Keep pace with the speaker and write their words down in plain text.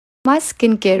My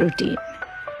skincare routine.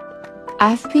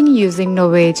 I've been using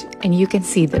Novage and you can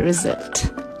see the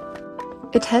result.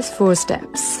 It has 4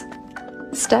 steps.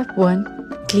 Step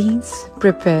 1. Cleanse,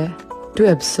 prepare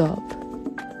to absorb.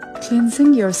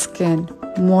 Cleansing your skin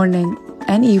morning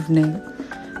and evening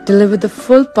deliver the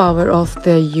full power of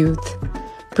their youth,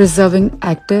 preserving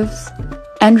actives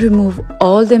and remove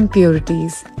all the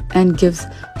impurities and gives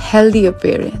healthy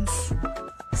appearance.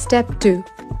 Step 2.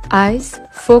 Eyes,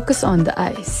 focus on the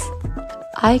eyes.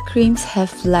 Eye creams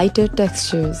have lighter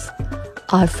textures,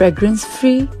 are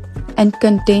fragrance-free, and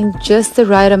contain just the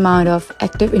right amount of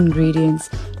active ingredients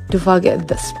to forget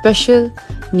the special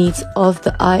needs of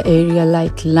the eye area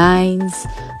like lines,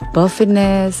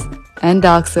 puffiness, and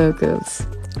dark circles.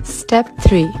 Step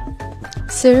 3.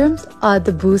 Serums are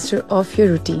the booster of your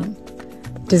routine,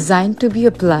 designed to be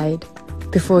applied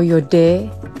before your day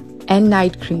and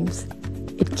night creams.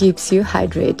 It keeps you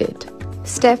hydrated.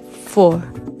 Step 4.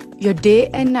 Your day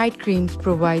and night creams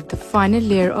provide the final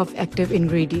layer of active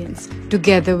ingredients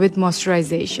together with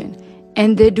moisturization,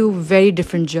 and they do very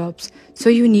different jobs, so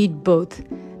you need both.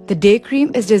 The day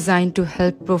cream is designed to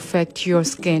help protect your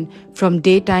skin from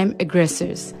daytime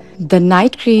aggressors. The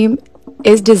night cream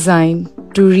is designed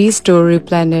to restore,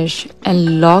 replenish,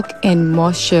 and lock in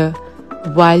moisture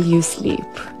while you sleep.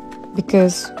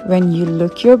 Because when you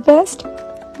look your best,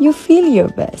 you feel your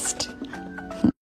best.